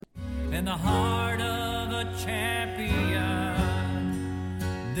In the heart of a champion,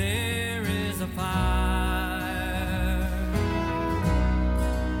 there is a fire,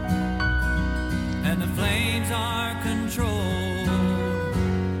 and the flames are controlled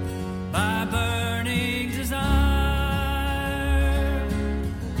by burning desire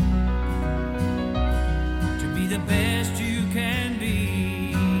to be the best you can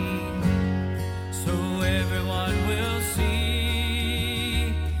be, so everyone will see.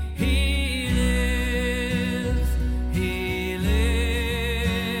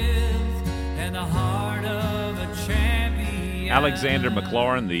 Alexander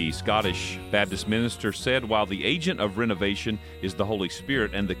MacLaren, the Scottish Baptist minister, said, "While the agent of renovation is the Holy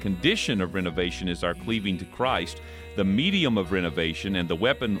Spirit and the condition of renovation is our cleaving to Christ, the medium of renovation and the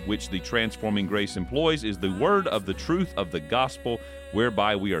weapon which the transforming grace employs is the word of the truth of the gospel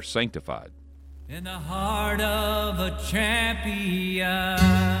whereby we are sanctified." In the heart of a champion.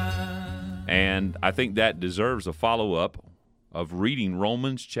 And I think that deserves a follow-up of reading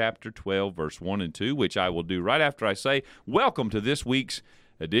Romans chapter 12, verse 1 and 2, which I will do right after I say, welcome to this week's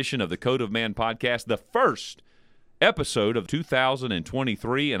edition of the Code of Man podcast, the first episode of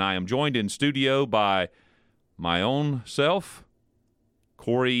 2023, and I am joined in studio by my own self,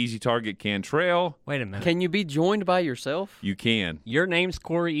 Corey Easy Target Cantrell. Wait a minute. Can you be joined by yourself? You can. Your name's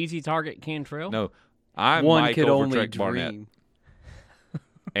Corey Easy Target Cantrell? No, I'm One Mike could only Overtreck Barnett. dream.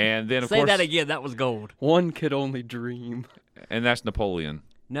 And then, of Say course, that again. That was gold. One could only dream. and that's Napoleon.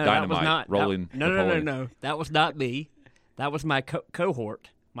 No, Dynamite, that was not. rolling No, Napoleon. no. That was not me. That was my cohort,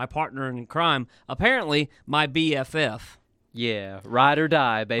 my partner in crime. Apparently, my BFF. Yeah, ride or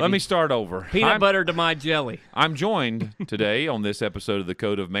die, baby. Let me start over. Peanut butter to my jelly. I'm joined today on this episode of the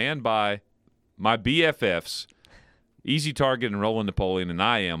Code of Man by my BFFs, Easy Target and Rolling Napoleon, and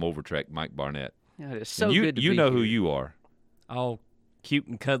I am Overtreck Mike Barnett. Yeah, it's so And you, good to you be know here. who you are. Oh, cute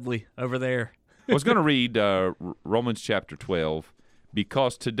and cuddly over there. I was going to read Romans chapter 12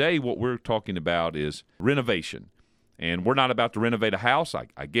 because today what we're talking about is renovation. And we're not about to renovate a house,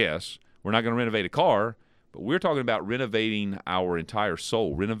 I guess. We're not going to renovate a car, but we're talking about renovating our entire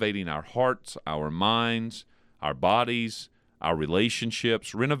soul, renovating our hearts, our minds, our bodies, our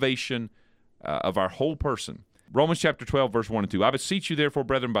relationships, renovation of our whole person. Romans chapter 12, verse 1 and 2. I beseech you, therefore,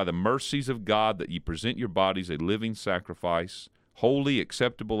 brethren, by the mercies of God, that ye present your bodies a living sacrifice, holy,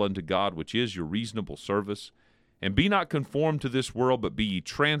 acceptable unto God, which is your reasonable service. And be not conformed to this world, but be ye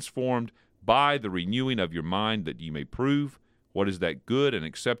transformed by the renewing of your mind, that ye may prove what is that good and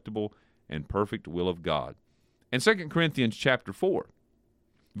acceptable and perfect will of God. And 2 Corinthians chapter 4,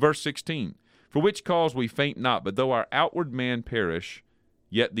 verse 16. For which cause we faint not, but though our outward man perish,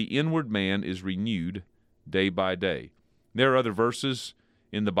 yet the inward man is renewed day by day. There are other verses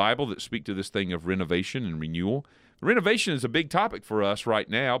in the Bible that speak to this thing of renovation and renewal. Renovation is a big topic for us right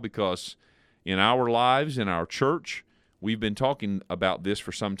now because in our lives, in our church, we've been talking about this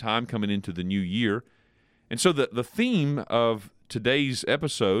for some time coming into the new year. And so the theme of today's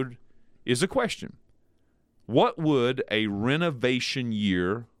episode is a question. What would a renovation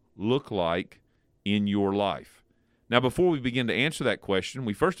year look like in your life? Now, before we begin to answer that question,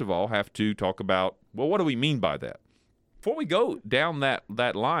 we first of all have to talk about, well, what do we mean by that? Before we go down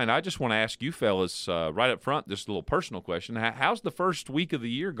that line, I just want to ask you fellas right up front this little personal question. How's the first week of the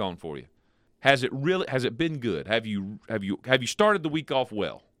year gone for you? Has it been good? Have you started the week off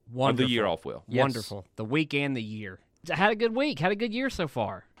well? Wonderful. Or the year off well? Yes. Wonderful. The week and the year. I had a good week. Had a good year so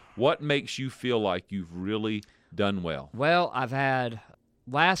far. What makes you feel like you've really done well? Well, I've had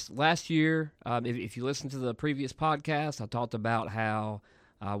last year, if you listen to the previous podcast, I talked about how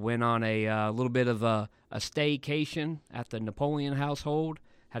I went on a little bit of a staycation at the Napoleon household.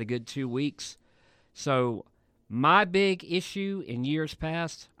 Had a good 2 weeks. So my big issue in years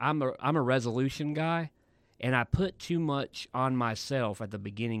past, I'm a resolution guy, and I put too much on myself at the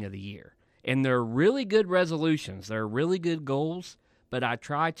beginning of the year. And they're really good resolutions. They're really good goals, but I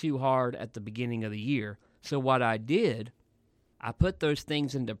try too hard at the beginning of the year. So what I did, I put those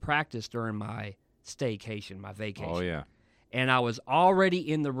things into practice during my staycation, my vacation. Oh, yeah. And I was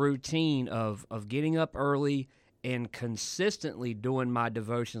already in the routine of getting up early and consistently doing my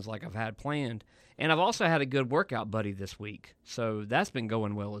devotions like I've had planned. And I've also had a good workout buddy this week. So that's been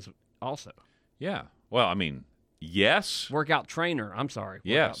going well as also. Yeah. Well, I mean, yes. Workout trainer. I'm sorry. Workout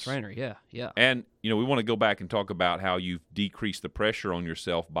Yes. trainer. Yeah. And, we want to go back and talk about how you've decreased the pressure on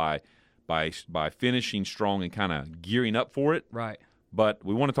yourself by finishing strong and kind of gearing up for it. Right. But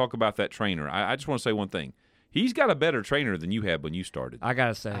we want to talk about that trainer. I just want to say one thing. He's got a better trainer than you had when you started. I got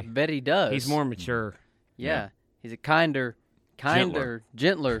to say. I bet he does. He's more mature. Yeah. He's a kinder Kinder,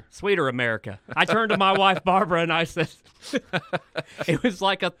 gentler. Sweeter America. I turned to my wife, Barbara, and I said, it was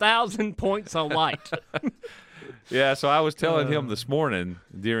like 1,000 points of light. Yeah, so I was telling him this morning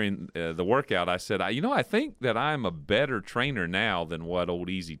during the workout, I said, I think that I'm a better trainer now than what old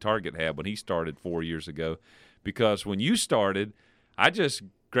Easy Target had when he started 4 years ago. Because when you started, I just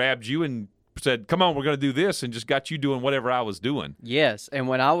grabbed you and said, come on, we're going to do this, and just got you doing whatever I was doing. Yes, and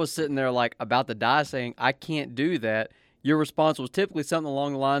when I was sitting there like about to die saying, I can't do that, your response was typically something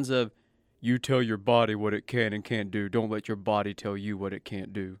along the lines of, you tell your body what it can and can't do. Don't let your body tell you what it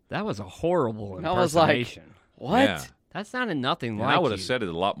can't do. That was a horrible And I was like, impersonation. what? Yeah. That sounded nothing And like I would have you. said it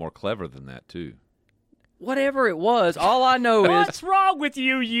a lot more clever than that, too. Whatever it was, all I know is, What's wrong with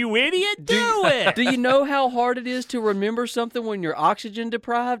you, you idiot? Do it! do you know how hard it is to remember something when you're oxygen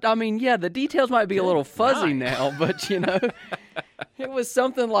deprived? I mean, yeah, the details might be a little fuzzy now, but, it was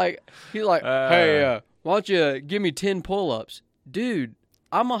something like, he's like, hey, why don't you give me 10 pull-ups? Dude,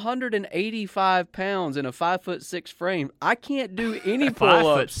 I'm 185 pounds in a 5'6" frame. I can't do any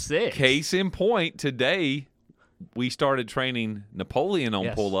pull-ups. 5'6". Case in point, today we started training Napoleon on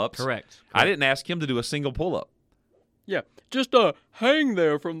Yes, pull-ups. Correct. I didn't ask him to do a single pull-up. Yeah, just hang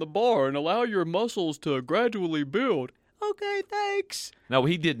there from the bar and allow your muscles to gradually build. Okay, thanks. No,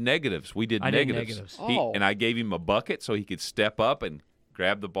 he did negatives. We did I did negatives. negatives. Oh. And I gave him a bucket so he could step up and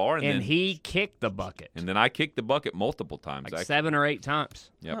grab the bar. And, And then, he kicked the bucket and then I kicked the bucket multiple times. like actually. 7 or 8 times.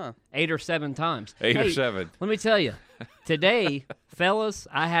 Yep. Huh. 8 or 7 times. 8 or Hey, 7. Let me tell you, today, fellas,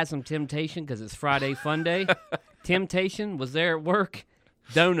 I had some temptation because it's Friday Fun Day. Temptation was there at work.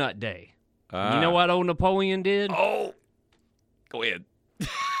 Donut Day. You know what old Napoleon did? Oh, go ahead.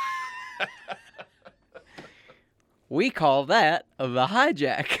 We call that the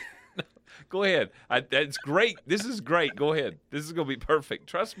hijack. Go ahead. That's great. This is great. Go ahead. This is going to be perfect.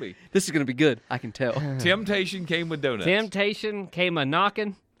 Trust me. This is going to be good. I can tell. Temptation came with donuts. Temptation came a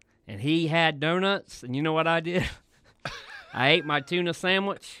knocking, and he had donuts. And you know what I did? I ate my tuna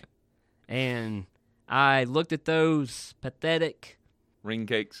sandwich, and I looked at those pathetic, Ring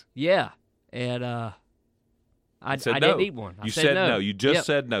cakes. and I Said no. didn't eat one. I You said no. You just Yep.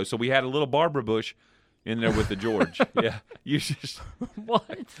 said no. So we had a little Barbara Bush in there with the George. Yeah. You just.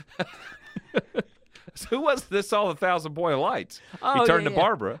 What? So who was this? Saw the 1,000-point lights. Oh, He turned yeah, to yeah.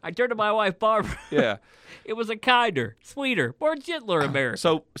 Barbara. I turned to my wife, Barbara. Yeah. It was a kinder, sweeter, more gentler America.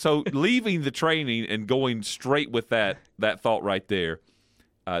 So leaving the training and going straight with that thought right there.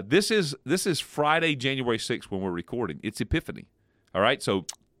 This is Friday, January 6th when we're recording. It's Epiphany. All right. So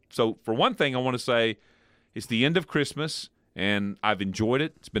for one thing, I want to say it's the end of Christmas, and I've enjoyed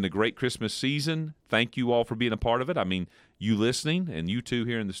it. It's been a great Christmas season. Thank you all for being a part of it. I mean, you listening and you two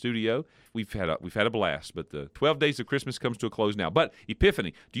here in the studio. We've had a blast. But the 12 days of Christmas comes to a close now. But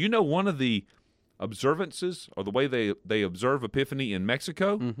Epiphany. Do you know one of the observances or the way they observe Epiphany in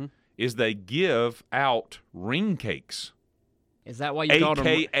Mexico is they give out ring cakes, Is that why you called them?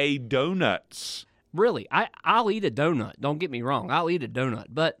 a.k.a. donuts. Really, I'll eat a donut. Don't get me wrong. I'll eat a donut.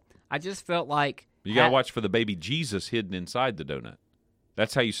 But I just felt like You got to watch for the baby Jesus hidden inside the donut.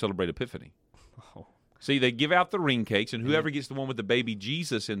 That's how you celebrate Epiphany. Oh. See, they give out the ring cakes, and whoever gets the one with the baby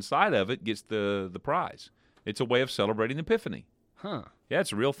Jesus inside of it gets the prize. It's a way of celebrating Epiphany. Huh. Yeah,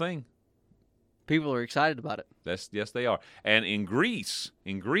 it's a real thing. People are excited about it. Yes, they are. And in Greece,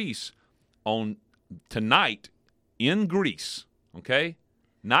 on tonight, in Greece, okay,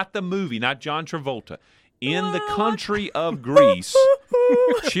 not the movie, not John Travolta, in the country of Greece,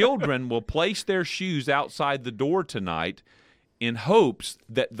 children will place their shoes outside the door tonight in hopes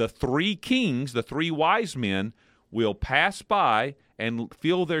that the 3 kings, the 3 wise men, will pass by and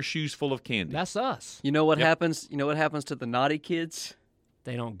fill their shoes full of candy. That's us. You know what Yep. happens? You know what happens to the naughty kids?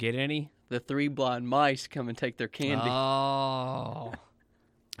 They don't get any. The 3 blind mice come and take their candy. Oh.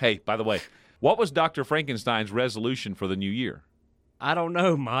 Hey, by the way, what was Dr. Frankenstein's resolution for the new year? I don't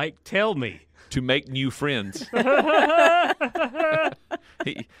know, Mike. Tell me. To make new friends. he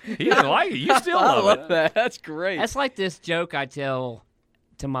didn't like it. You still I love love it. that. That's great. That's like this joke I tell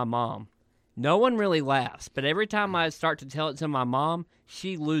to my mom. No one really laughs, but every time I start to tell it to my mom,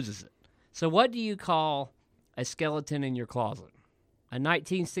 she loses it. So what do you call a skeleton in your closet? A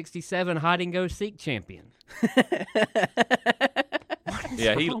 1967 hide-and-go-seek champion.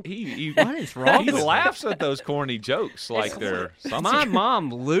 Yeah, he What is wrong he with laughs at those corny jokes like they're something. My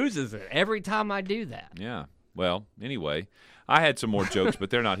mom loses it every time I do that. Yeah. Well, anyway, I had some more jokes, but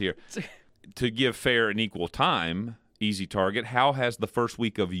they're not here. To give fair and equal time, Easy Target, how has the first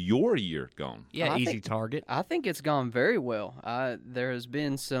week of your year gone? Yeah, I easy think- target. I think it's gone very well. There has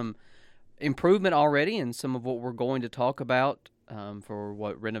been some improvement already in some of what we're going to talk about for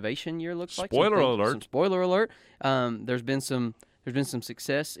what renovation year looks like. Spoiler alert. Some spoiler alert. There's been some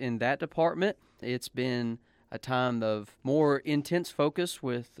success in that department. It's been a time of more intense focus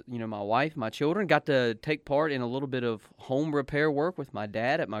with, my wife, my children. Got to take part in a little bit of home repair work with my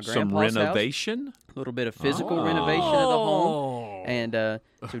dad at my grandpa's house. Some renovation? A little bit of physical renovation of the home. And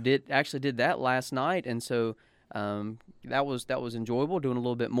so did that last night. And so that was enjoyable, doing a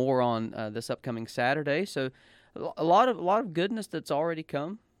little bit more on this upcoming Saturday. So a lot of goodness that's already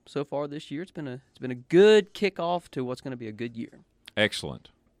come so far this year. It's been a good kickoff to what's going to be a good year.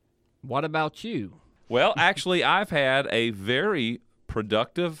 Excellent. What about you? Well, actually, I've had a very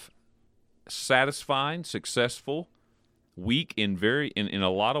productive, satisfying, successful week in a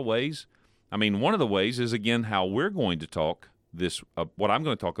lot of ways. I mean, one of the ways is, again, how we're going to talk what I'm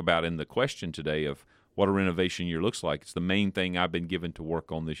going to talk about in the question today of what a renovation year looks like. It's the main thing I've been given to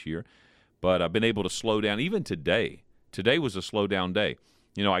work on this year. But I've been able to slow down. Even today. Today was a slow down day.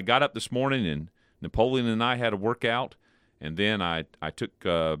 I got up this morning and Napoleon and I had a workout. And then I took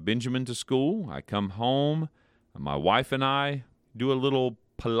Benjamin to school. I come home. My wife and I do a little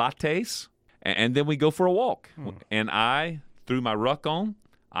Pilates. And then we go for a walk. And I threw my ruck on.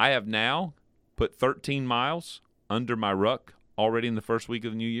 I have now put 13 miles under my ruck already in the first week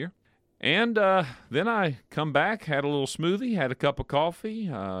of the new year. And then I come back, had a little smoothie, had a cup of coffee.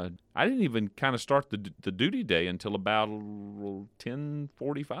 I didn't even kind of start the duty day until about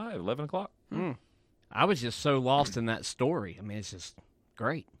 10:45, 11 o'clock. I was just so lost in that story. I mean, it's just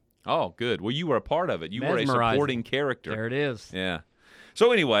great. Oh, good. Well, you were a part of it. You were a Mesmerizing. supporting character. There it is. Yeah.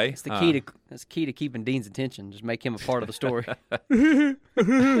 So anyway, That's the key to keeping Dean's attention. Just make him a part of the story.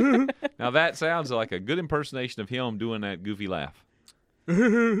 now that sounds like a good impersonation of him doing that goofy laugh.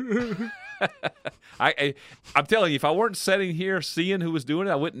 I'm telling you, if I weren't sitting here seeing who was doing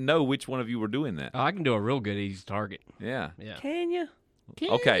it, I wouldn't know which one of you were doing that. Oh, I can do a real good easy target. Yeah. Can you?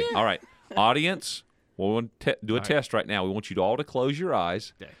 Okay. All right. Audience, we'll do a test right now. We want you to all to close your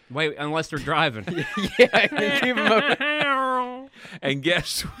eyes. Okay. Wait, unless they're driving. Yeah. Keep him up. And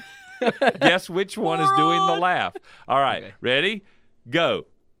guess which one is doing the laugh. All right. Okay. Ready? Go.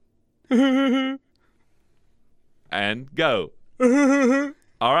 And go.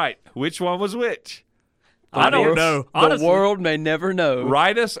 All right. Which one was which? I don't know. The Honestly. world may never know.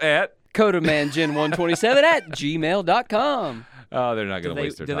 Write us at. CodaManGen127@gmail.com. Oh, they're not going to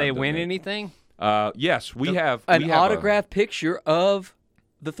waste their Do time. they doing win that. anything? Yes, we have An we have autographed picture of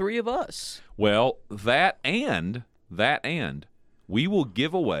the three of us. Well, that and we will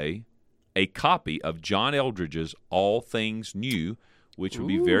give away a copy of John Eldridge's All Things New, which would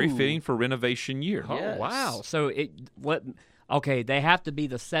be very fitting for renovation year. Oh, Yes. wow. So okay, they have to be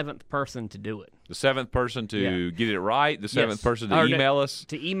the seventh person to do it. The seventh person to get it right, the seventh Yes. person to Or email us.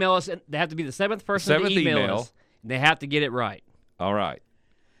 To email us, they have to be the seventh person Seventh to email email. us. They have to get it right. All right.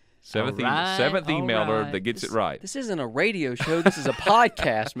 Seventh All right, emailer all that gets it right. This isn't a radio show. This is a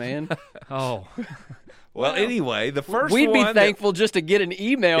podcast, man. Oh, Well, anyway, the first We'd one be thankful just to get an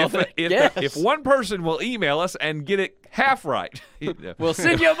email. if one person will email us and get it half right. We'll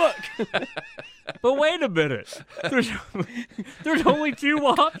send you a book. but wait a minute. There's only two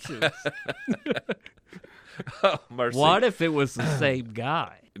options. Oh, mercy. What if it was the same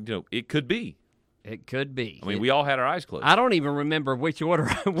guy? It could be. It could be. I mean, we all had our eyes closed. I don't even remember which order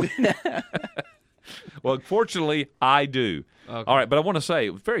I went. Well, fortunately, I do. Okay. All right, but I want to say,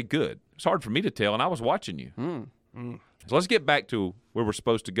 it was very good. It's hard for me to tell, and I was watching you. So let's get back to where we're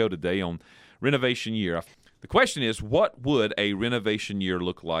supposed to go today on renovation year. The question is, what would a renovation year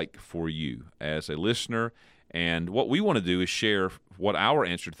look like for you as a listener? And what we want to do is share what our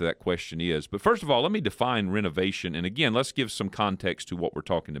answer to that question is. But first of all, let me define renovation. And again, let's give some context to what we're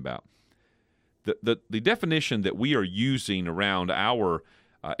talking about. The definition that we are using around our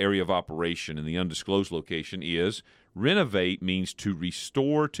area of operation in the undisclosed location is renovate means to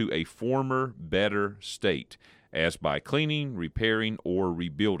restore to a former, better state, as by cleaning, repairing, or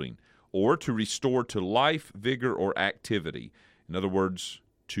rebuilding, or to restore to life, vigor, or activity. In other words,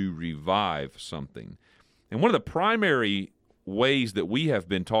 to revive something. And one of the primary ways that we have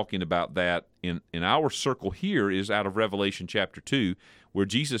been talking about that in our circle here is out of Revelation chapter 2, where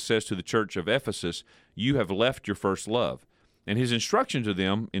Jesus says to the church of Ephesus, you have left your first love. And his instruction to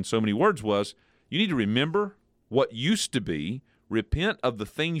them in so many words was, you need to remember what used to be, repent of the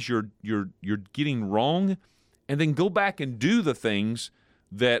things you're getting wrong, and then go back and do the things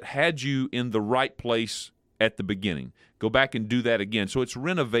that had you in the right place at the beginning. Go back and do that again. So it's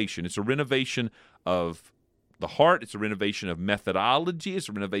renovation. It's a renovation of the heart. It's a renovation of methodology. It's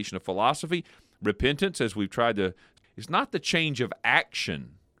a renovation of philosophy. Repentance, as we've tried to, is not the change of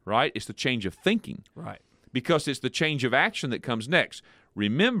action, right? It's the change of thinking. Right. because it's the change of action that comes next.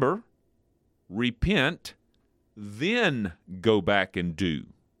 Remember, repent, then go back and do.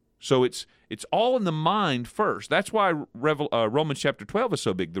 So it's all in the mind first. That's why Romans chapter 12 is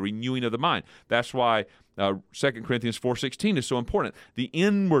so big, the renewing of the mind. That's why 2 Corinthians 4:16 is so important. The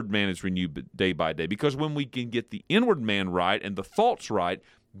inward man is renewed day by day, because when we can get the inward man right and the thoughts right,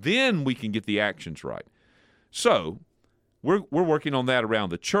 then we can get the actions right. So we're working on that around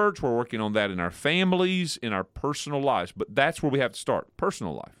the church. We're working on that in our families, in our personal lives. But that's where we have to start,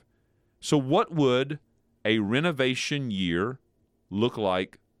 personal life. So what would a renovation year look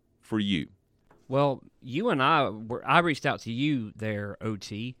like for you? Well, you and I reached out to you there,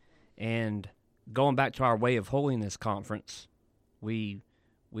 OT, and going back to our Way of Holiness conference, we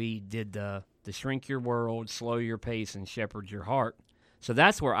did the Shrink Your World, Slow Your Pace, and Shepherd Your Heart. So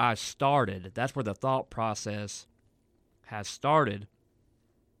that's where I started. That's where the thought process has started.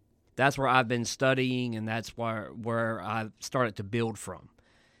 That's where I've been studying, and that's where I started to build from.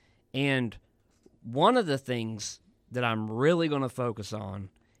 And one of the things that I'm really going to focus on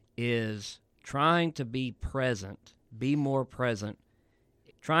is trying to be present, be more present,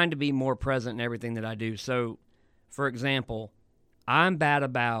 trying to be more present in everything that I do. So, for example, I'm bad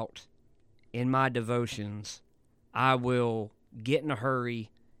about, in my devotions, I will get in a hurry,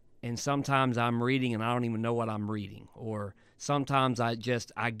 and sometimes I'm reading and I don't even know what I'm reading. Or sometimes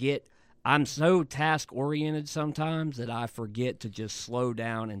I'm so task-oriented sometimes that I forget to just slow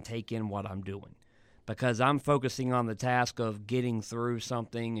down and take in what I'm doing, because I'm focusing on the task of getting through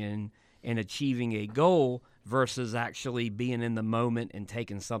something and achieving a goal versus actually being in the moment and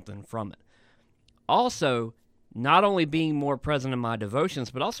taking something from it. Also, not only being more present in my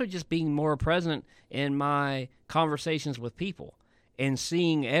devotions, but also just being more present in my conversations with people and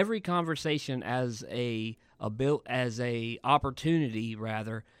seeing every conversation as a opportunity,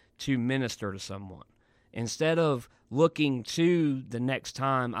 rather, to minister to someone. Instead of looking to the next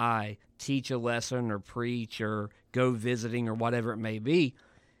time I teach a lesson or preach or go visiting or whatever it may be,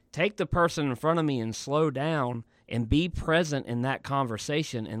 take the person in front of me and slow down and be present in that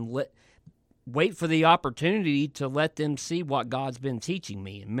conversation and wait for the opportunity to let them see what God's been teaching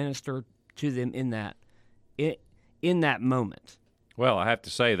me and minister to them in that moment. Well, I have to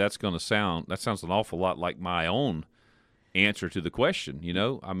say that sounds an awful lot like my own answer to the question, you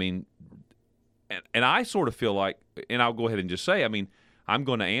know? I mean, and I sort of feel like, and I'll go ahead and just say, I mean,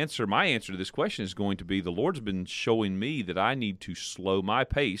 my answer to this question is going to be, the Lord's been showing me that I need to slow my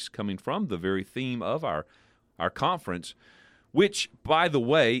pace, coming from the very theme of our conference, which, by the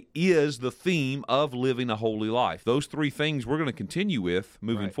way, is the theme of living a holy life. Those three things we're going to continue with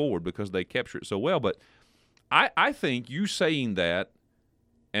moving forward because they capture it so well. But I think you saying that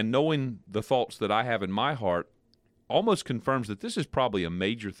and knowing the thoughts that I have in my heart almost confirms that this is probably a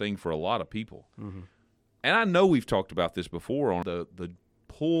major thing for a lot of people. Mm-hmm. And I know we've talked about this before on the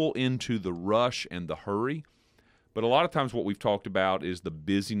pull into the rush and the hurry, but a lot of times what we've talked about is the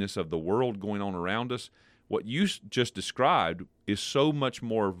busyness of the world going on around us. What you just described is so much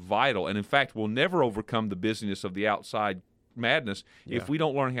more vital, and in fact will never overcome the busyness of the outside madness if we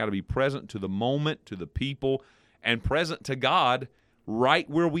don't learn how to be present to the moment, to the people, and present to God right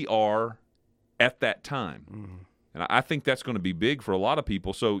where we are at that time. Mm-hmm. And I think that's going to be big for a lot of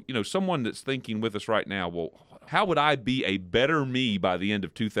people. So, you know, someone that's thinking with us right now, well, how would I be a better me by the end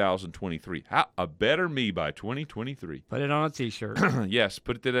of 2023? A better me by 2023? Put it on a T-shirt. Yes,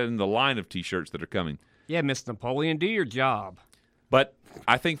 put it in the line of T-shirts that are coming. Yeah, Miss Napoleon, do your job. But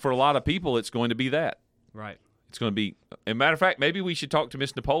I think for a lot of people, it's going to be that. Right. It's going to be, as a matter of fact, maybe we should talk to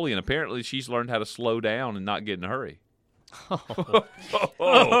Miss Napoleon. Apparently, she's learned how to slow down and not get in a hurry. Trouble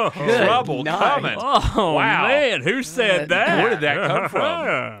coming. Oh, wow. Man, who said that? Where did that come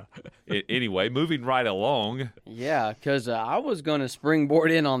from? Anyway, moving right along. Yeah, because I was going to springboard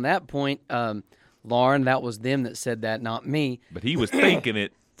in on that point. Lauren, that was them that said that, not me. But he was thinking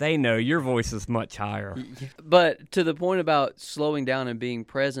it. They know your voice is much higher. But to the point about slowing down and being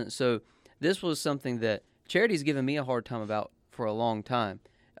present, so this was something that Charity's given me a hard time about for a long time.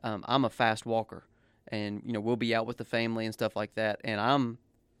 I'm a fast walker. And, you know, we'll be out with the family and stuff like that. And I'm,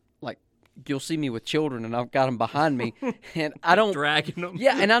 like, you'll see me with children, and I've got them behind me. And I don't... Dragging them.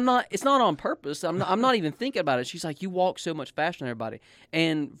 Yeah, and I'm not... It's not on purpose. I'm not even thinking about it. She's like, you walk so much faster than everybody.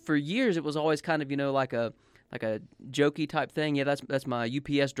 And for years, it was always kind of, you know, like a jokey type thing. Yeah, that's my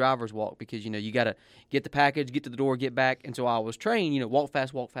UPS driver's walk, because, you know, you got to get the package, get to the door, get back. And so I was trained, you know, walk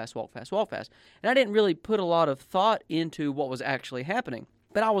fast, walk fast, walk fast, walk fast. And I didn't really put a lot of thought into what was actually happening.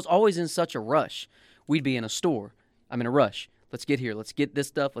 But I was always in such a rush. We'd be in a store. I'm in a rush. Let's get here. Let's get this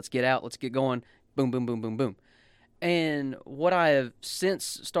stuff. Let's get out. Let's get going. Boom, boom, boom, boom, boom. And what I have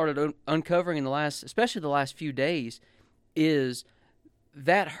since started uncovering in especially the last few days, is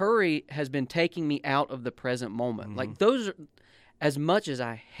that hurry has been taking me out of the present moment. Mm-hmm. Like those are, as much as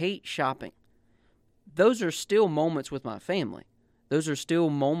I hate shopping, those are still moments with my family. Those are still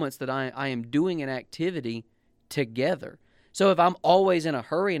moments that I am doing an activity together. So if I'm always in a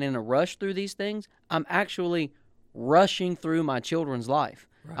hurry and in a rush through these things, I'm actually rushing through my children's life.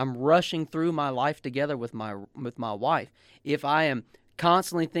 Right. I'm rushing through my life together with my wife. If I am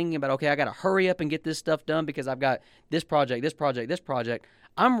constantly thinking about, okay, I got to hurry up and get this stuff done because I've got this project,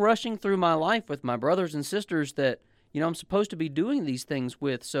 I'm rushing through my life with my brothers and sisters that, I'm supposed to be doing these things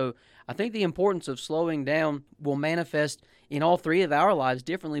with. So I think the importance of slowing down will manifest in all three of our lives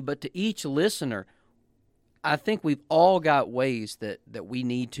differently, but to each listener, I think we've all got ways that we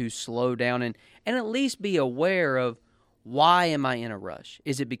need to slow down and at least be aware of, why am I in a rush?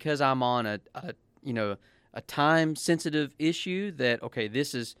 Is it because I'm on a time-sensitive issue that, okay,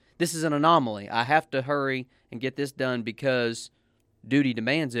 this is an anomaly. I have to hurry and get this done because duty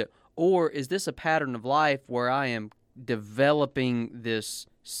demands it. Or is this a pattern of life where I am developing this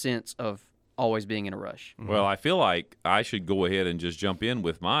sense of always being in a rush? Well, I feel like I should go ahead and just jump in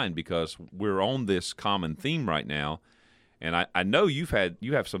with mine because we're on this common theme right now. And I know you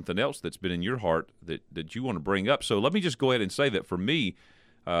have something else that's been in your heart that you want to bring up. So let me just go ahead and say that for me,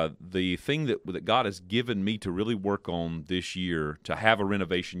 the thing that God has given me to really work on this year, to have a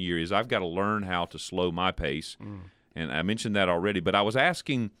renovation year, is I've got to learn how to slow my pace. And I mentioned that already. But I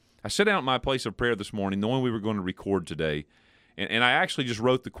sat down at my place of prayer this morning knowing we were going to record today. And I actually just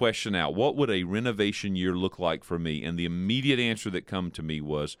wrote the question out, what would a renovation year look like for me? And the immediate answer that came to me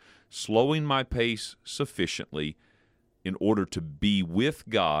was slowing my pace sufficiently in order to be with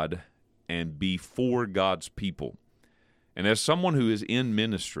God and be for God's people. And as someone who is in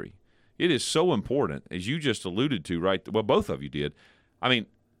ministry, it is so important, as you just alluded to, right? Well, both of you did. I mean,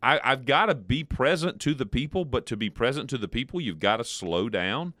 I've got to be present to the people, but to be present to the people, you've got to slow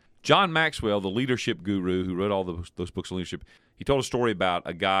down. John Maxwell, the leadership guru who wrote all those books on leadership, he told a story about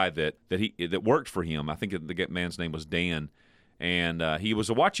a guy that worked for him. I think the man's name was Dan. And he was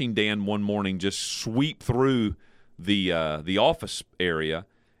watching Dan one morning just sweep through the office area,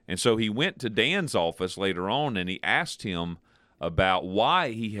 and so he went to Dan's office later on and he asked him about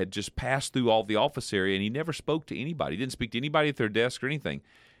why he had just passed through all the office area and he never spoke to anybody. He didn't speak to anybody at their desk or anything.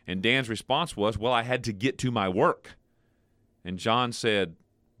 And Dan's response was, well, I had to get to my work. And John said,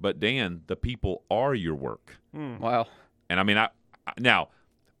 but Dan, the people are your work. Wow. And I mean, now,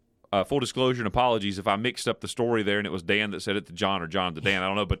 full disclosure and apologies if I mixed up the story there and it was Dan that said it to John or John to Dan. I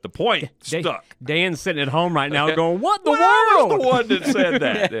don't know, but the point stuck. Dan's sitting at home right now going, what the well, I world? was the one that said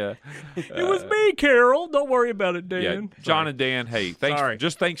that. Yeah. It was me, Carol. Don't worry about it, Dan. Yeah, John and Dan, hey,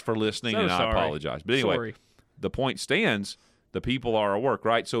 thanks for listening, and I apologize. But anyway, the point stands. The people are our work,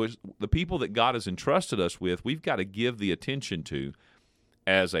 right? So it's the people that God has entrusted us with, we've got to give the attention to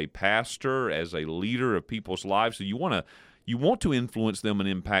as a pastor, as a leader of people's lives. So you want to influence them and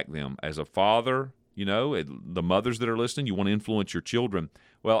impact them. As a father, the mothers that are listening, you want to influence your children.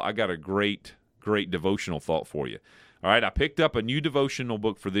 Well, I got a great devotional thought for you. All right, I picked up a new devotional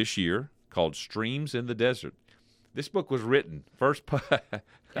book for this year called Streams in the Desert. This book was written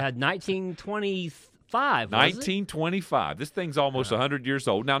 1925. 1925. This thing's almost 100 years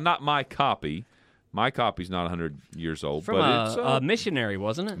old. Now, not my copy. My copy's not 100 years old. From but it's a missionary,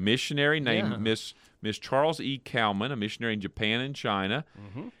 wasn't it? Missionary named Miss Charles E. Cowman, a missionary in Japan and China.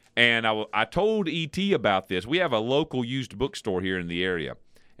 Mm-hmm. And I told E.T. about this. We have a local used bookstore here in the area.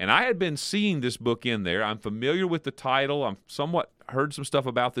 And I had been seeing this book in there. I'm familiar with the title. I'm somewhat heard some stuff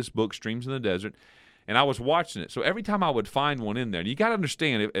about this book, Streams in the Desert. And I was watching it. So every time I would find one in there, and you got to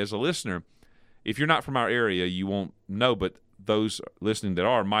understand, as a listener, if you're not from our area, you won't know, but those listening that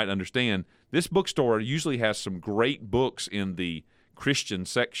are might understand. This bookstore usually has some great books in the Christian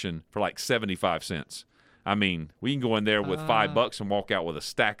section for like 75 cents. I mean, we can go in there with $5 and walk out with a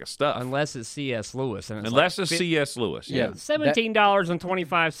stack of stuff. Unless it's C.S. Lewis. And it's C.S. Lewis. Yeah.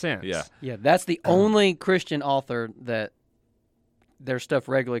 $17.25. Yeah. Yeah, that's the only Christian author that their stuff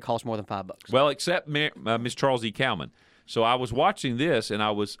regularly costs more than $5. Well, except Miss Charles E. Cowman. So I was watching this, and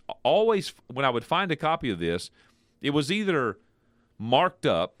I was always, when I would find a copy of this, it was either marked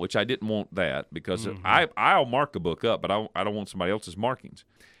up, which I didn't want that because I'll mark a book up, but I don't want somebody else's markings.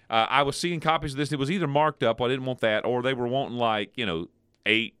 I was seeing copies of this. It was either marked up, I didn't want that, or they were wanting like, $8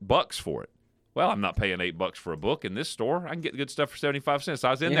 for it. Well, I'm not paying $8 for a book in this store. I can get good stuff for 75 cents.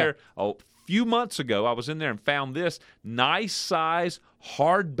 I was in there a few months ago. I was in there and found this nice size,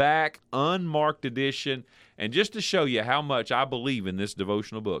 hardback, unmarked edition. And just to show you how much I believe in this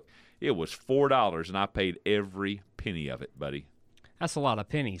devotional book, it was $4, and I paid every penny of it, buddy. That's a lot of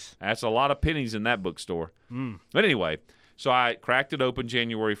pennies. That's a lot of pennies in that bookstore. But anyway, so I cracked it open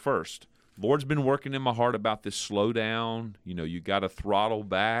January 1st. Lord's been working in my heart about this slow down. You got to throttle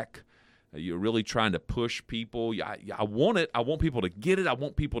back. You're really trying to push people. I want it. I want people to get it. I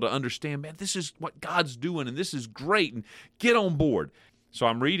want people to understand, man, this is what God's doing, and this is great, and get on board. So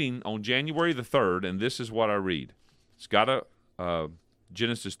I'm reading on January the 3rd, and this is what I read. It's got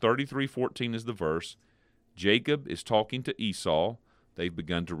Genesis 33:14 is the verse. Jacob is talking to Esau. They've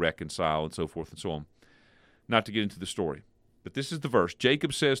begun to reconcile and so forth and so on. Not to get into the story, but this is the verse.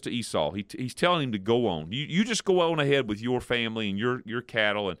 Jacob says to Esau, he's telling him to go on. You just go on ahead with your family and your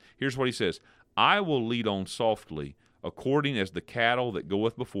cattle. And here's what he says. I will lead on softly, according as the cattle that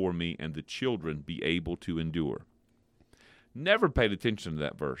goeth before me, and the children be able to endure. Never paid attention to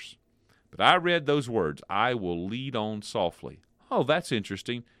that verse. But I read those words, I will lead on softly. Oh, that's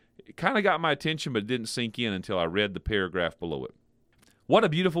interesting. It kind of got my attention, but it didn't sink in until I read the paragraph below it. What a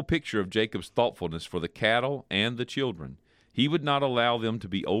beautiful picture of Jacob's thoughtfulness for the cattle and the children. He would not allow them to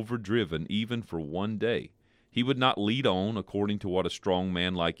be overdriven even for one day. He would not lead on according to what a strong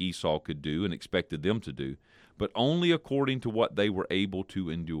man like Esau could do and expected them to do, but only according to what they were able to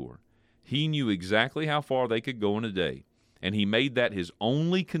endure. He knew exactly how far they could go in a day, and he made that his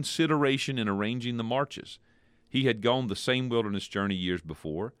only consideration in arranging the marches. He had gone the same wilderness journey years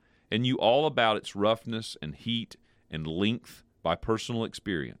before, and knew all about its roughness and heat and length by personal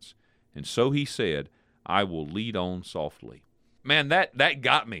experience. And so he said, I will lead on softly. Man, that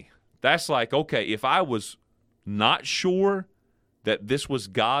got me. That's like, okay, if I was not sure that this was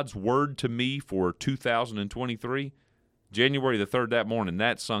God's word to me for 2023, January the 3rd that morning,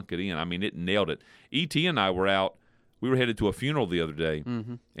 that sunk it in. I mean, it nailed it. E.T. and I were out. We were headed to a funeral the other day,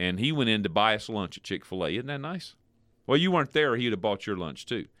 and he went in to buy us lunch at Chick-fil-A. Isn't that nice? Well, you weren't there. He would have bought your lunch,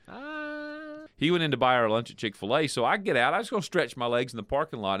 too. He went in to buy our lunch at Chick-fil-A, so I get out. I was going to stretch my legs in the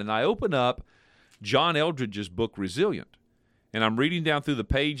parking lot, and I open up John Eldredge's book, Resilient. And I'm reading down through the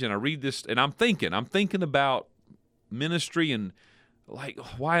page, and I read this, and I'm thinking about ministry and, like,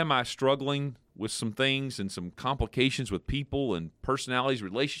 why am I struggling with some things and some complications with people and personalities,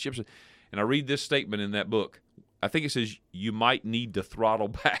 relationships. And I read this statement in that book. I think it says, you might need to throttle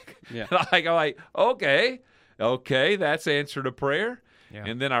back. Yeah. And I go like, okay, that's answered a prayer. Yeah.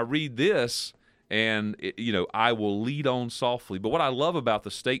 And then I read this, and I will lead on softly. But what I love about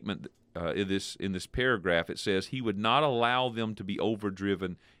the statement in this paragraph, it says he would not allow them to be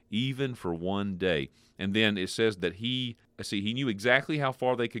overdriven even for one day. And then it says that he knew exactly how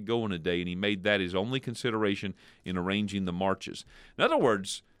far they could go in a day, and he made that his only consideration in arranging the marches. In other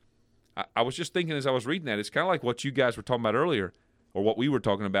words, I was just thinking as I was reading that, it's kind of like what you guys were talking about earlier, or what we were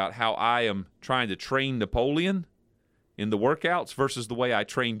talking about, how I am trying to train Napoleon in the workouts versus the way I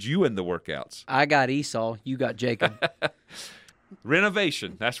trained you in the workouts. I got Esau, you got Jacob.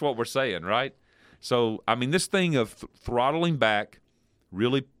 Renovation, that's what we're saying, right? So, I mean, this thing of throttling back,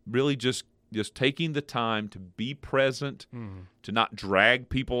 really just taking the time to be present, to not drag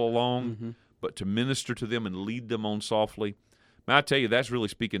people along, but to minister to them and lead them on softly. Man, I tell you, that's really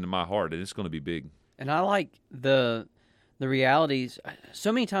speaking to my heart, and it's going to be big. And I like the realities.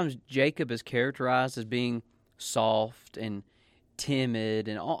 So many times Jacob is characterized as being soft and timid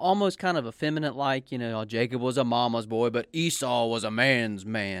and almost kind of effeminate-like. Jacob was a mama's boy, but Esau was a man's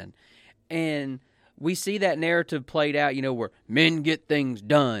man. And we see that narrative played out, where men get things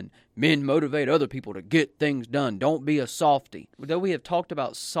done. Men motivate other people to get things done. Don't be a softy. Though we have talked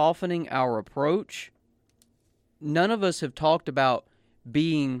about softening our approach, none of us have talked about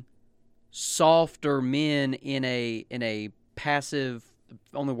being softer men in a passive.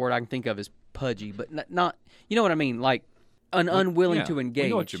 The only word I can think of is pudgy, but not. You know what I mean? Like unwilling to engage. We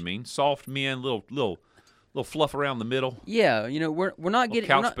know what you mean. Soft men, little fluff around the middle. Yeah, we're not getting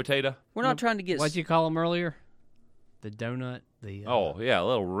couch potato. We're not trying to get. What'd you call them earlier? The donut.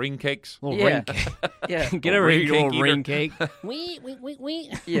 Little ring cakes. Ring cake. Yeah, get over here, you little ring cake. We.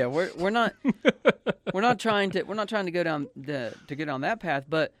 Yeah, we're not trying to go down that path,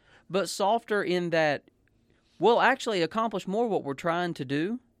 but softer in that we'll actually accomplish more what we're trying to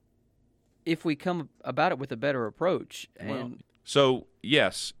do if we come about it with a better approach. So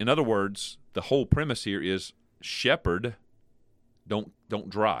yes, in other words, the whole premise here is shepherd, don't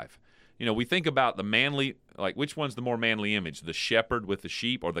drive. We think about the manly, like which one's the more manly image, the shepherd with the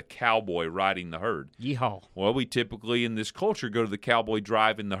sheep or the cowboy riding the herd? Yeehaw. Well, we typically in this culture go to the cowboy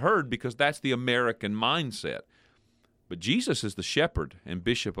driving the herd because that's the American mindset. But Jesus is the shepherd and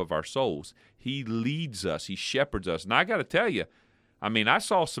bishop of our souls. He leads us. He shepherds us. And I got to tell you, I mean, I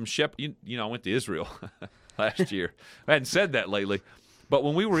saw some shepherd. I went to Israel last year. I hadn't said that lately. But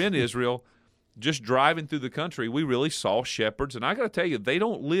when we were in Israel, just driving through the country, we really saw shepherds, and I got to tell you, they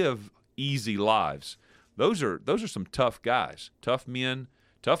don't live easy lives. Those are some tough guys, tough men,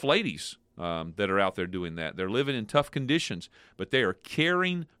 tough ladies that are out there doing that. They're living in tough conditions, but they are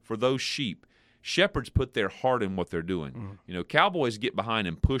caring for those sheep. Shepherds put their heart in what they're doing. Cowboys get behind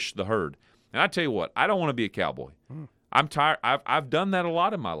and push the herd. And I tell you what, I don't want to be a cowboy. I'm tired. I've done that a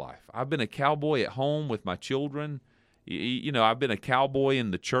lot in my life. I've been a cowboy at home with my children. I've been a cowboy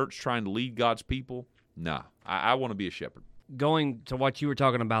in the church trying to lead God's people. No, I want to be a shepherd. Going to what you were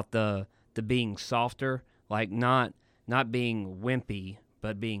talking about, the being softer, like not being wimpy,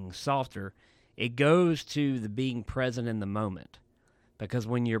 but being softer, it goes to the being present in the moment. Because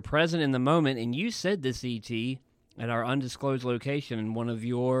when you're present in the moment, and you said this, E.T., at our undisclosed location in one of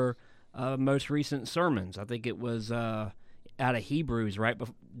your most recent sermons. I think it was out of Hebrews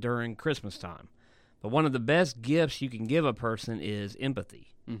during Christmas time. But one of the best gifts you can give a person is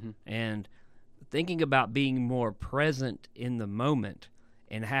empathy. Mm-hmm. And thinking about being more present in the moment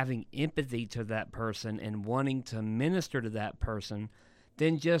and having empathy to that person and wanting to minister to that person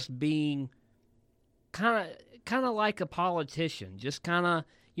than just being kind of like a politician, just kind of,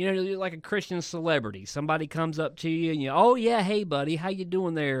 like a Christian celebrity. Somebody comes up to you and oh yeah, hey buddy, how you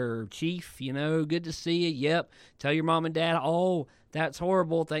doing there, Chief? Good to see you. Yep. Tell your mom and dad, oh, that's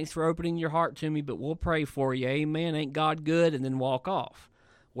horrible. Thanks for opening your heart to me, but we'll pray for you. Amen. Ain't God good? And then walk off.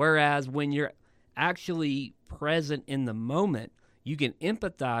 Whereas when you're actually present in the moment, you can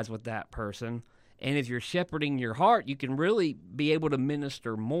empathize with that person. And if you're shepherding your heart, you can really be able to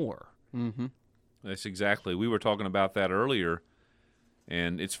minister more. Mm-hmm. That's exactly. We were talking about that earlier.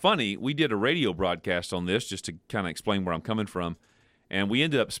 And it's funny, we did a radio broadcast on this just to kind of explain where I'm coming from. And we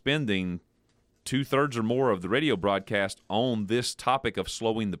ended up spending 2/3 or more of the radio broadcast on this topic of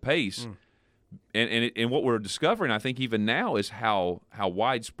slowing the pace. And what we're discovering, I think, even now is how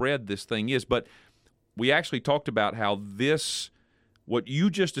widespread this thing is. But we actually talked about how what you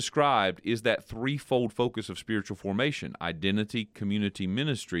just described is that threefold focus of spiritual formation: identity, community,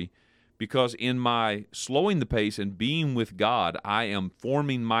 ministry. Because in my slowing the pace and being with God, I am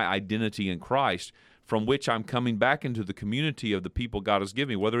forming my identity in Christ, from which I'm coming back into the community of the people God has given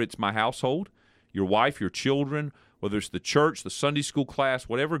me, whether it's my household, your wife, your children, whether it's the church, the Sunday school class,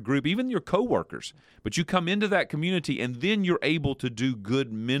 whatever group, even your coworkers. But you come into that community, and then you're able to do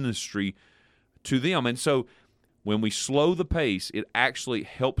good ministry to them. And so when we slow the pace, it actually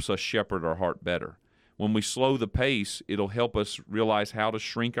helps us shepherd our heart better. When we slow the pace, it'll help us realize how to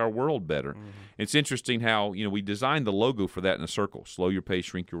shrink our world better. Mm-hmm. It's interesting how, we designed the logo for that in a circle: slow your pace,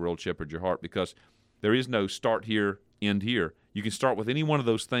 shrink your world, shepherd your heart, because there is no start here, end here. You can start with any one of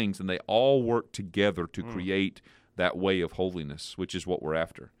those things, and they all work together to create that way of holiness, which is what we're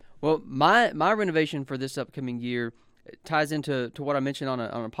after. Well, my renovation for this upcoming year ties into what I mentioned on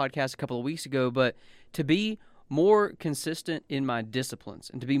a podcast a couple of weeks ago, but to be more consistent in my disciplines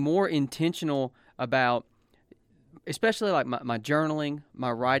and to be more intentional about, especially like my journaling,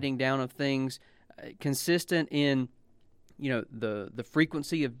 my writing down of things, consistent in, the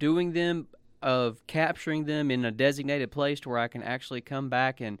frequency of doing them, of capturing them in a designated place to where I can actually come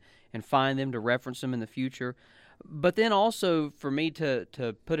back and find them to reference them in the future. But then also for me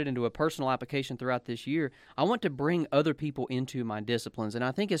to put it into a personal application throughout this year, I want to bring other people into my disciplines. And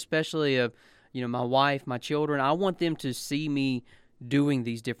I think especially of, my wife, my children, I want them to see me doing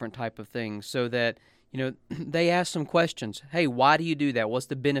these different type of things so that, they ask some questions. Hey, why do you do that? What's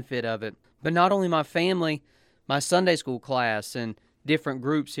the benefit of it? But not only my family, my Sunday school class and different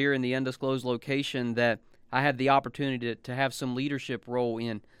groups here in the undisclosed location that I have the opportunity to have some leadership role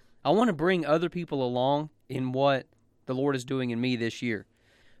in. I want to bring other people along in what the Lord is doing in me this year.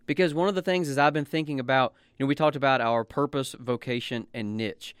 Because one of the things is I've been thinking about, we talked about our purpose, vocation, and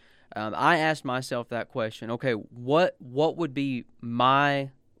niche. I asked myself that question. Okay, what would be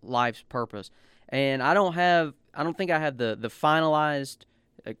my life's purpose? And I don't think I have the finalized,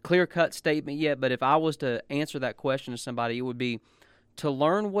 clear-cut statement yet, but if I was to answer that question to somebody, it would be to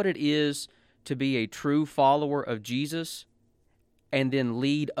learn what it is to be a true follower of Jesus and then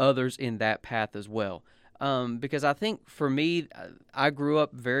lead others in that path as well. Because I think for me, I grew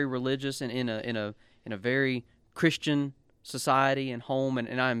up very religious and in a very Christian society and home,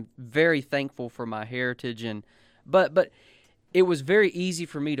 and I'm very thankful for my heritage. But it was very easy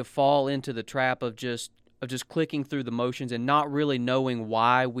for me to fall into the trap of just clicking through the motions and not really knowing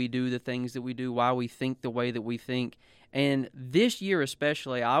why we do the things that we do, why we think the way that we think. And this year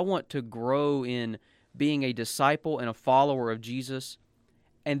especially, I want to grow in being a disciple and a follower of Jesus,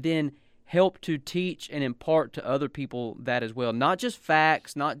 and then help to teach and impart to other people that as well. Not just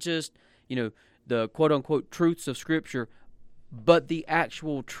facts, not just, the quote-unquote truths of Scripture, but the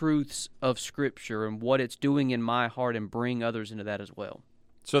actual truths of Scripture and what it's doing in my heart, and bring others into that as well.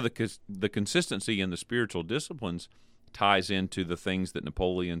 So the consistency in the spiritual disciplines ties into the things that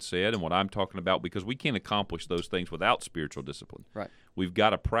Napoleon said and what I'm talking about, because we can't accomplish those things without spiritual discipline. Right. We've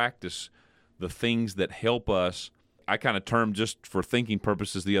got to practice the things that help us. I kind of termed, just for thinking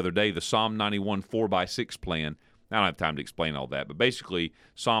purposes the other day, the Psalm 91 4x6 plan. I don't have time to explain all that, but basically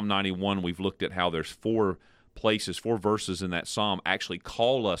Psalm 91, we've looked at how there's 4 verses in that psalm actually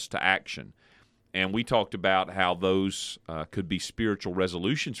call us to action. And we talked about how those could be spiritual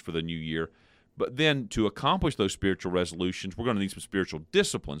resolutions for the new year. But then to accomplish those spiritual resolutions, we're going to need some spiritual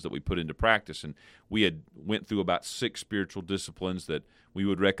disciplines that we put into practice. And we had went through about 6 spiritual disciplines that we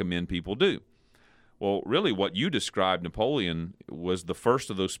would recommend people do. Well, really what you described, Napoleon, was the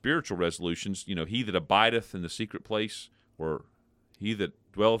first of those spiritual resolutions. You know, he that abideth in the secret place, or he that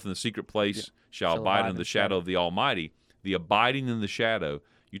dwelleth in the secret place shall abide in the shadow of the Almighty. The abiding in the shadow.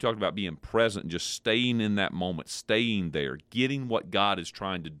 You talked about being present and just staying in that moment, staying there, getting what God is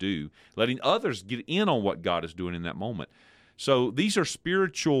trying to do, letting others get in on what God is doing in that moment. So these are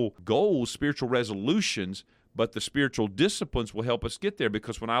spiritual goals, spiritual resolutions, but the spiritual disciplines will help us get there,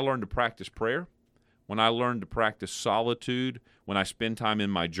 because when I learn to practice prayer, when I learn to practice solitude, when I spend time in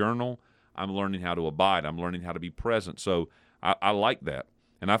my journal, I'm learning how to abide. I'm learning how to be present. So I like that.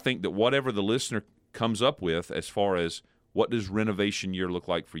 And I think that whatever the listener comes up with as far as what does renovation year look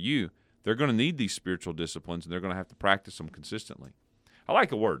like for you, they're going to need these spiritual disciplines, and they're going to have to practice them consistently. I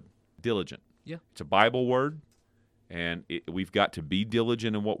like a word, diligent. Yeah. It's a Bible word, and we've got to be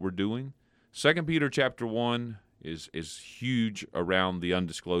diligent in what we're doing. 2 Peter chapter 1 is huge around the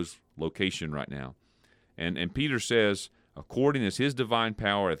undisclosed location right now. And Peter says, according as his divine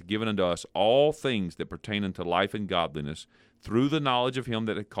power hath given unto us all things that pertain unto life and godliness, through the knowledge of him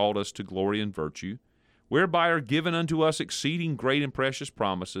that hath called us to glory and virtue, whereby are given unto us exceeding great and precious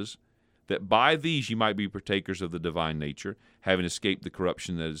promises, that by these ye might be partakers of the divine nature, having escaped the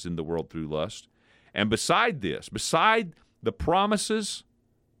corruption that is in the world through lust. And beside this, beside the promises,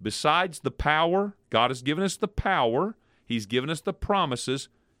 besides the power, God has given us the power, he's given us the promises.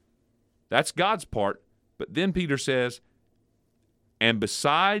 That's God's part. But then Peter says, and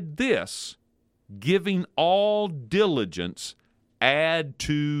beside this, giving all diligence, add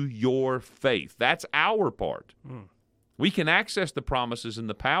to your faith. That's our part. We can access the promises and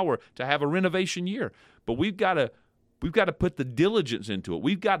the power to have a renovation year, but we've got to put the diligence into it.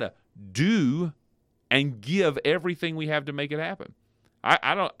 We've got to do and give everything we have to make it happen.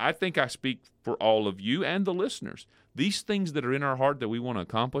 I think I speak for all of you and the listeners. These things that are in our heart that we want to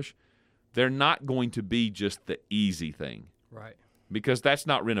accomplish, they're not going to be just the easy thing. Right. Because that's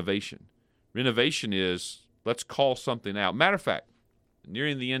not renovation. Renovation is, let's call something out. Matter of fact,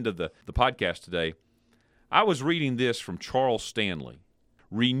 nearing the end of the podcast today, I was reading this from Charles Stanley.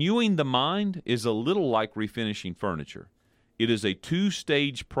 Renewing the mind is a little like refinishing furniture. It is a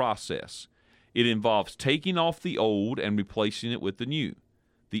 2-stage process. It involves taking off the old and replacing it with the new.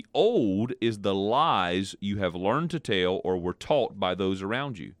 The old is the lies you have learned to tell or were taught by those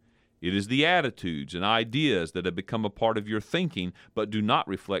around you. It is the attitudes and ideas that have become a part of your thinking but do not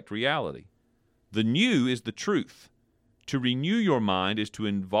reflect reality. The new is the truth. To renew your mind is to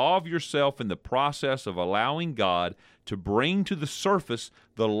involve yourself in the process of allowing God to bring to the surface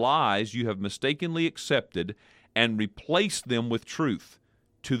the lies you have mistakenly accepted and replace them with truth.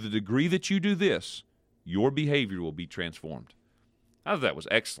 To the degree that you do this, your behavior will be transformed. I thought that was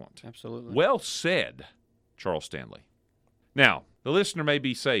excellent. Absolutely. Well said, Charles Stanley. Now, the listener may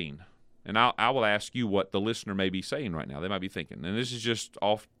be saying, and I will ask you what the listener may be saying right now. They might be thinking, and this is just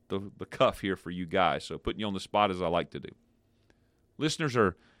off the cuff here for you guys, so putting you on the spot as I like to do. Listeners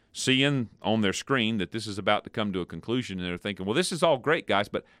are seeing on their screen that this is about to come to a conclusion, and they're thinking, well, this is all great, guys,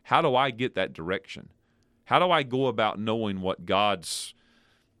 but how do I get that direction? How do I go about knowing what God's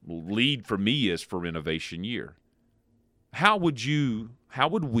lead for me is for renovation year? How would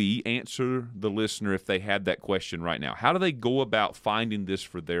we answer the listener if they had that question right now? How do they go about finding this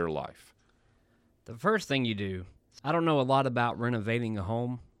for their life? The first thing you do, I don't know a lot about renovating a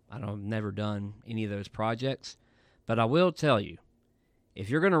home. I've never done any of those projects, but I will tell you, if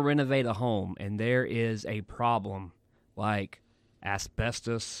you're going to renovate a home and there is a problem like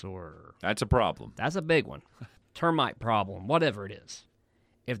asbestos or... That's a problem. That's a big one. Termite problem, whatever it is.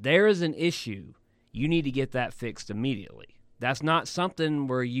 If there is an issue, you need to get that fixed immediately. That's not something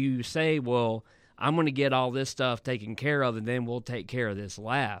where you say, well, I'm going to get all this stuff taken care of and then we'll take care of this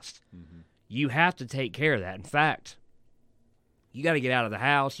last. Mm-hmm. You have to take care of that. In fact, you got to get out of the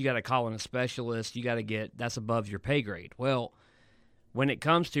house. You got to call in a specialist. You got to get, that's above your pay grade. Well, when it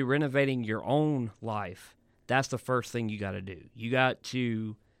comes to renovating your own life, that's the first thing you got to do. You got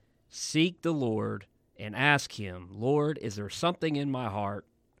to seek the Lord and ask him, Lord, is there something in my heart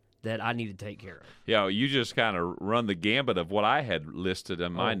that I need to take care of? Yeah, you just kind of run the gambit of what I had listed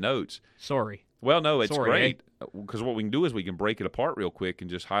in my notes. Sorry. Well, no, it's Sorry, great, because what we can do is we can break it apart real quick and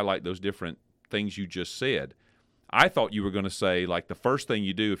just highlight those different things you just said. I thought you were going to say, like, the first thing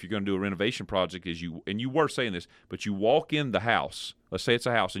you do if you're going to do a renovation project is you were saying this, but you walk in the house. Let's say it's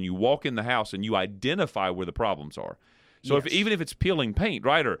a house, and you walk in the house and you identify where the problems are. So Yes. even if it's peeling paint,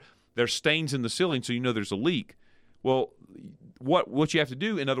 right, or there's stains in the ceiling so you know there's a leak, well, what you have to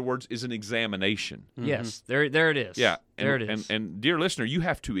do, in other words, is an examination. Yes, there it is. Yeah. There it is. And dear listener, you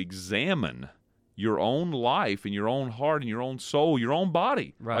have to examine your own life and your own heart and your own soul, your own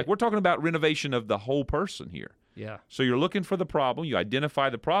body. Right. Like, we're talking about renovation of the whole person here. Yeah. So you're looking for the problem, you identify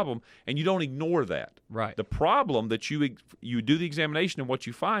the problem, and you don't ignore that. Right. The problem that you do the examination, and what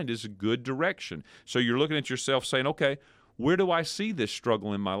you find is a good direction. So you're looking at yourself saying, okay, where do I see this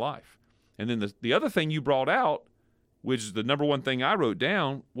struggle in my life? And then the other thing you brought out, which is the number one thing I wrote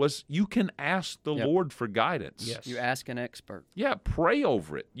down, was you can ask the Lord for guidance. Yes. You ask an expert. Yeah, pray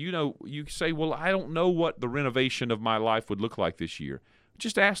over it. You know, you say, well, I don't know what the renovation of my life would look like this year.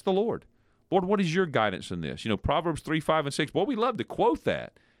 Just ask the Lord. Lord, what is your guidance in this? You know, Proverbs 3, 5, and 6. Boy, we love to quote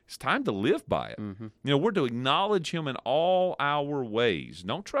that. It's time to live by it. Mm-hmm. You know, we're to acknowledge him in all our ways.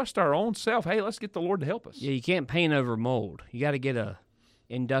 Don't trust our own self. Hey, let's get the Lord to help us. Yeah, you can't paint over mold. You got to get a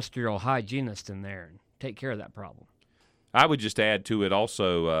industrial hygienist in there and take care of that problem. I would just add to it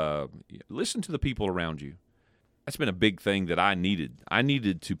also, listen to the people around you. That's been a big thing that I needed. I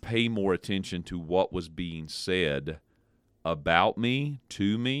needed to pay more attention to what was being said about me,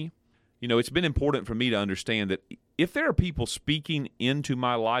 to me. You know, it's been important for me to understand that if there are people speaking into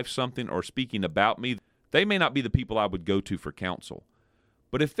my life something or speaking about me, they may not be the people I would go to for counsel.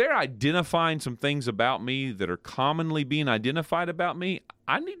 But if they're identifying some things about me that are commonly being identified about me,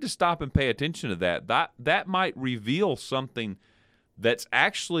 I need to stop and pay attention to that. That might reveal something that's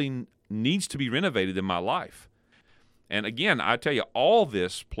actually needs to be renovated in my life. And again, I tell you, all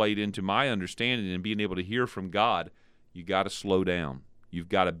this played into my understanding and being able to hear from God. You got to slow down. You've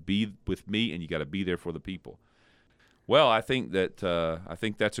got to be with me, and you got to be there for the people. Well, I think that's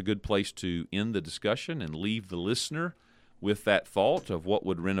a good place to end the discussion and leave the listener with that thought of what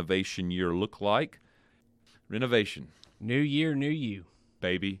would renovation year look like. Renovation. New year, new you.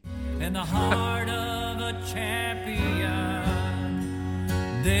 Baby. In the heart of a champion,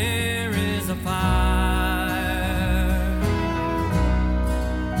 there is a fire,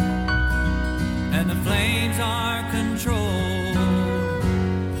 and the flames are controlled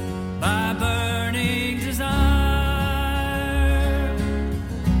by burning desire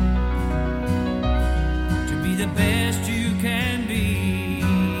to be the best you can be,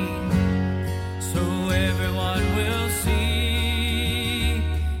 so everyone will see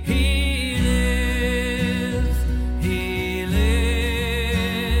he lives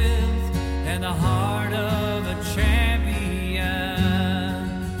in the heart of a champion.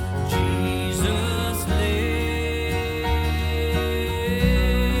 Jesus lives,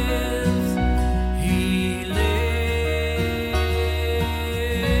 he lives,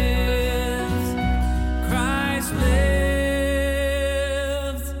 Christ lives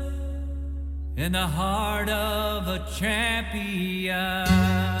in the heart of a champion.